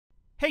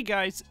Hey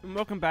guys, and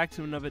welcome back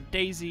to another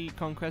Dayz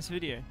Conquest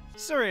video.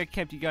 Sorry I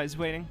kept you guys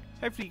waiting.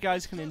 Hopefully you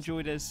guys can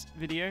enjoy this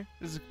video.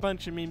 There's a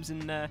bunch of memes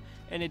in there,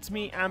 and it's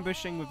me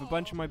ambushing with a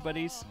bunch of my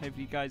buddies.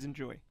 Hopefully you guys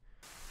enjoy.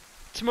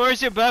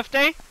 Tomorrow's your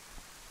birthday?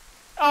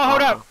 Oh,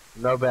 hold up.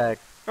 No bag.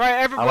 Right,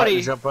 I everybody. like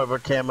to jump over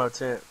camo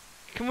tent.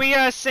 Can we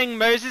sing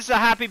Moses a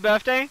happy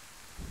birthday?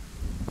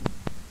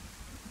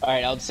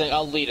 Alright,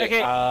 I'll lead it.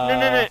 Okay,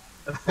 no.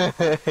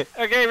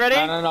 Okay, ready?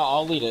 No,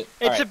 I'll lead it.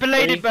 It's a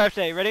belated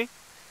birthday, ready?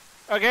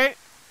 Okay.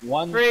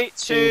 1, 3,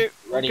 2,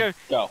 ready,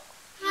 go.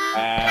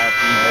 Happy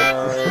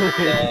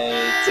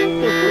birthday to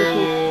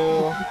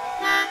you.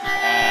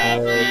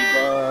 Happy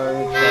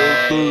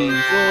birthday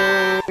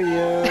to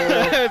you.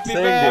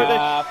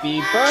 Happy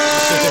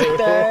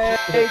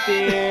birthday,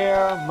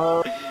 dear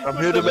Mo. I'm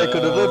here to make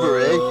a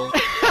delivery.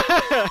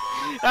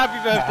 Happy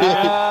birthday.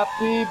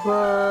 Happy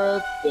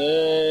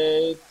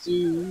birthday to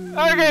you.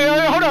 Okay,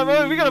 hold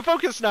on, we gotta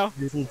focus now.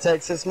 You from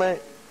Texas,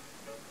 mate?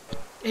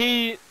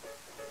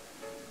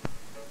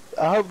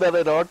 I hope that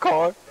ain't our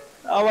car.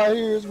 All I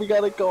hear is we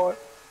got a car.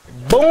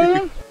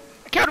 Boom!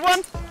 Count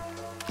one!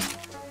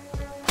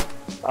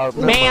 Oh,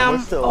 no, Bam!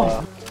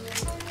 still,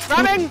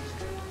 Running!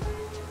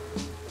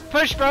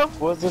 Push, bro!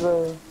 was it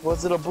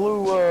a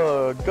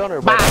blue gunner?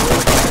 Bah.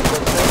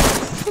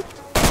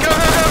 Go!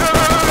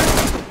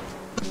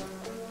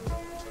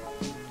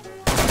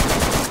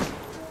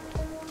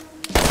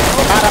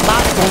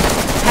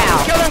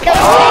 Kill him!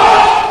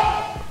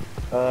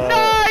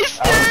 Nice,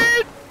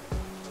 dude!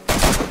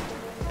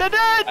 They're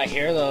dead! I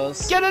hear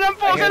those. Get it up,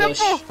 get it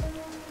up!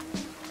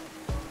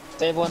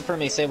 Save one for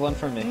me, save one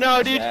for me.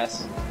 No, dude.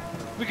 Yes.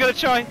 We gotta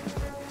try.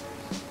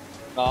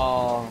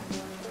 Oh.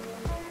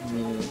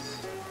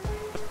 Yes.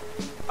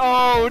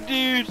 Oh,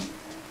 dude.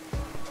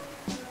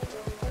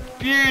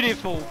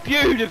 Beautiful,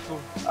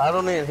 beautiful. I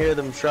don't even hear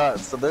them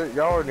shots, so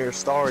y'all are near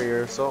Starry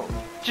or something.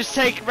 Just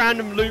take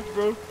random loot,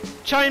 bro.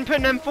 Try and put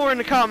an M4 in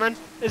the car, man.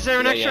 Is there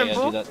an extra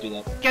M4? Do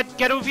that.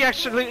 Get all the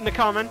extra loot in the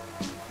car, man.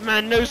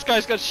 Man, those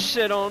guys got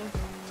shit on.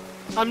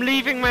 I'm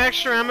leaving my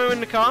extra ammo in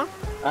the car.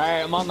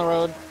 Alright, I'm on the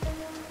road.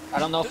 I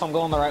don't know if I'm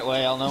going the right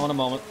way, I'll know in a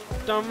moment.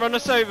 Don't run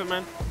us over,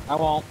 man. I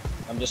won't.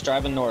 I'm just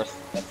driving north,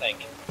 I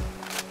think.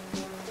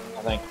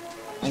 I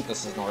think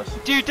this is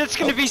north. Dude, that's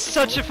gonna be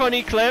such a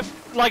funny clip.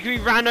 Like we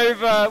ran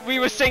over, we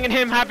were singing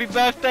him happy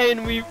birthday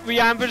and we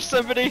ambushed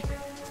somebody.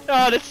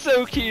 Oh, that's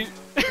so cute.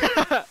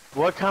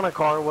 What kind of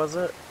car was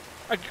it?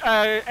 A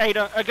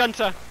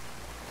Gunter.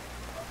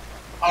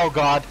 Oh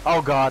god,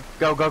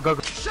 go.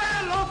 Say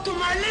hello to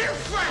my little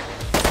friend!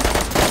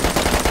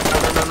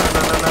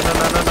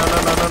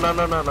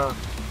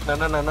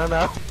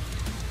 No.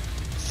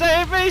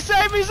 Save me!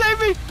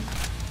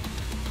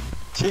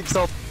 Cheeks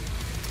up.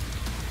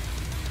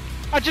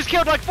 I just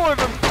killed like 4 of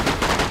them.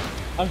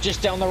 I'm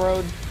just down the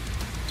road.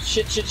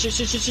 Shit.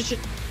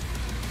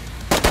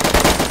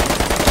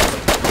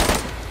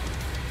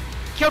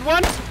 Killed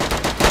one.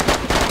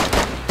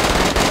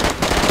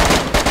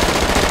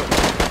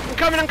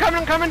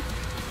 I'm coming.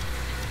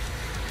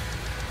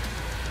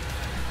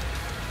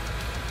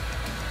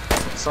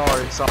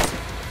 Sorry.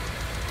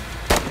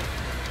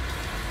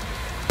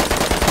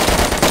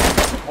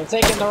 I'm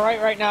taking the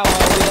right now.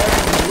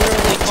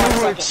 Literally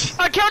 5 seconds.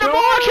 I killed them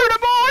all!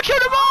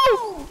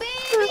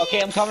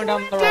 Okay, I'm coming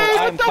down the road. Dude,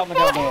 I'm coming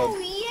down the road. Oh,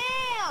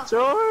 yeah!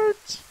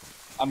 George!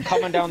 I'm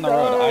coming down the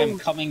road. I'm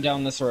coming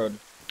down this road.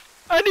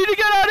 I need to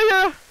get out of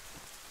here!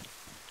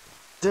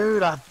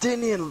 Dude, I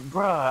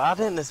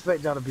didn't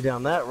expect y'all to be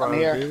down that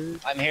road, dude.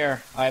 I'm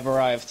here. I've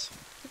arrived.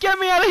 Get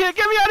me out of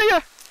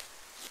here!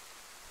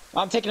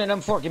 I'm taking an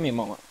M4. Give me a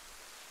moment.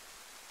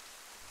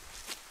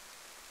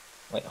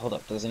 Wait, hold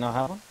up. Does he not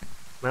have one?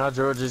 Now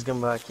George is gonna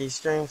be like, he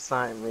stream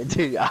sniping me.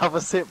 Dude, I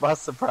was hit by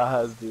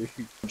surprise, dude.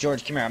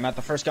 George, come here. I'm at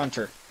the first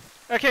gunter.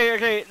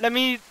 Okay, let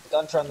me...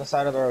 Gunter on the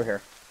side of the road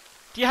here.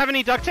 Do you have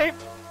any duct tape?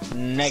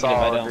 Negative,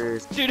 I don't.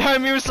 Dude,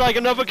 homie was like,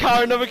 another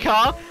car.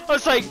 I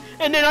was like,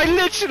 and then I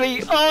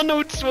literally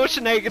Arnold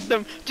Schwarzenegger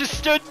them, just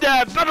stood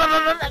there.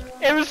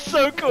 It was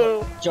so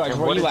cool. George, And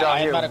where what you did at? y'all I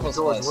hear? am medical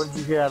George, supplies. what did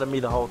you hear out of me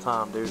the whole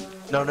time, dude?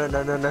 No.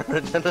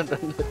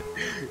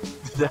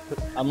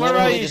 I'm Where are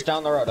literally you? just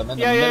down the road. I'm in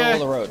the Yeah. middle of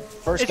the road.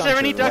 First Is there gunter,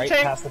 any duct right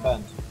tape? past the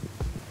bend.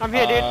 I'm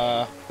here, dude.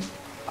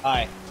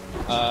 Hi.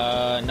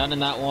 None in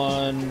that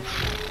one.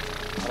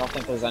 I don't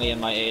think there's any in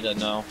my Ada,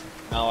 no.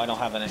 No, I don't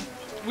have any.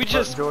 We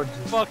just George,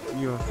 fuck.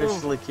 you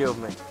officially killed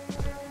me.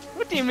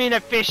 What do you mean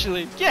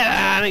officially? Get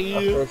out of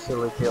here.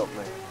 Officially killed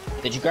me.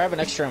 Did you grab an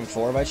extra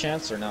M4 by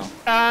chance, or no?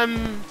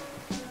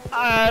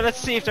 Let's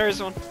see if there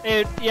is one.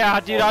 Yeah,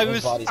 dude, Well, I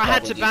those bodies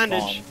had to probably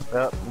bandage.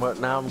 Yep, but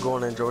now I'm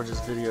going in George's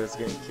videos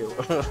getting killed.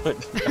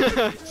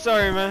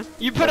 Sorry, man.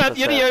 You're That's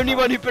the a sad only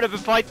part. one who put up a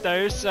fight,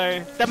 though.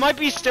 So there might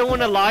be still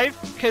one alive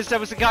because there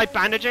was a guy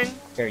bandaging.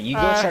 Here, you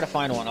go try to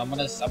find one. I'm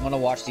gonna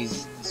watch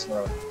this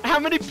road. How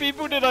many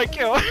people did I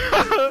kill?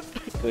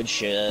 Good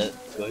shit.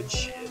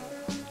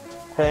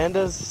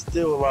 Panda's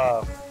still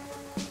alive.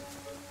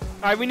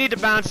 Alright, we need to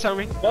bounce,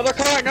 homie. Another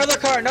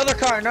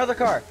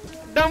car!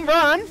 Don't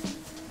run!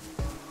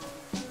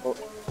 Oh.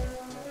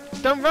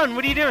 Don't run,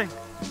 what are you doing?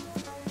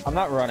 I'm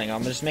not running.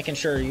 I'm just making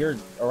sure you're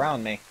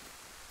around me.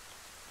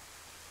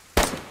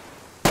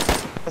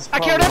 I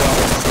killed him!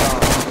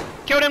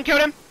 Killed him,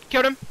 killed him,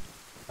 killed him!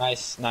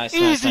 Nice, nice,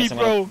 Easy, nice, nice. bro.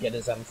 I'm gonna get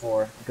his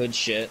M4. Good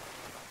shit.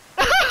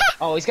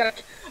 Oh, he's got a...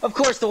 Of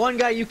course, the one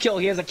guy you kill,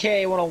 he has a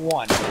KA-101.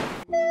 Run!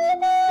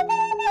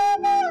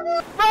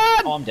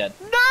 Oh, I'm dead.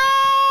 No!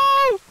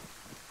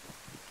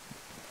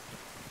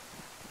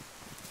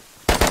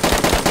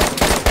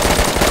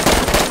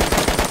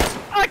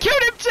 I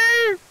killed him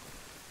too!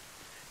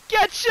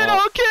 Get shit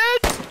on,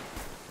 kid!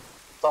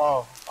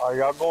 So, are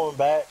y'all going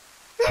back?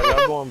 Are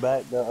y'all going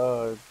back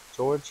to,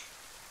 George?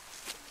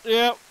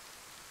 Yeah.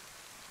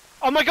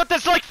 Oh my god,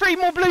 there's like 3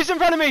 more blues in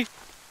front of me!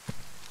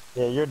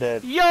 Yeah, you're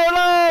dead. YOLO!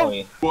 Oh,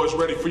 yeah. Boys,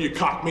 ready for your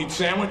cock meat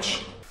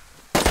sandwich?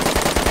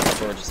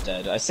 George is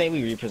dead. I say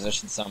we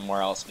reposition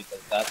somewhere else because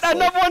that's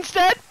Another one's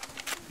dead!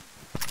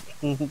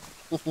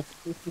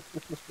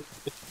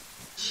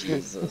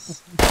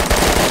 Jesus.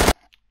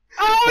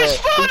 Oh, he's Yeah,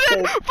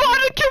 farted!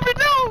 Farted, kill me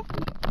now!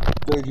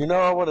 Dude, you know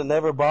I would have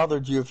never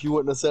bothered you if you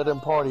wouldn't have said in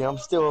party. I'm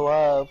still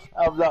alive.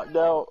 I'm knocked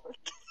out.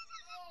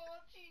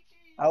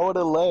 I would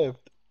have left.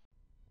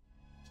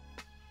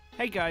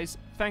 Hey guys,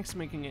 thanks for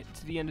making it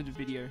to the end of the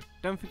video.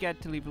 Don't forget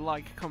to leave a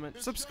like,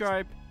 comment,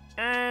 subscribe,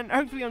 and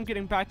hopefully I'm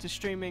getting back to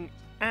streaming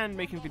and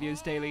making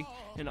videos daily.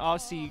 And I'll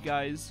see you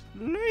guys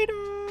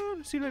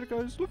later. See you later,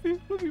 guys. Love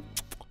you. Love you.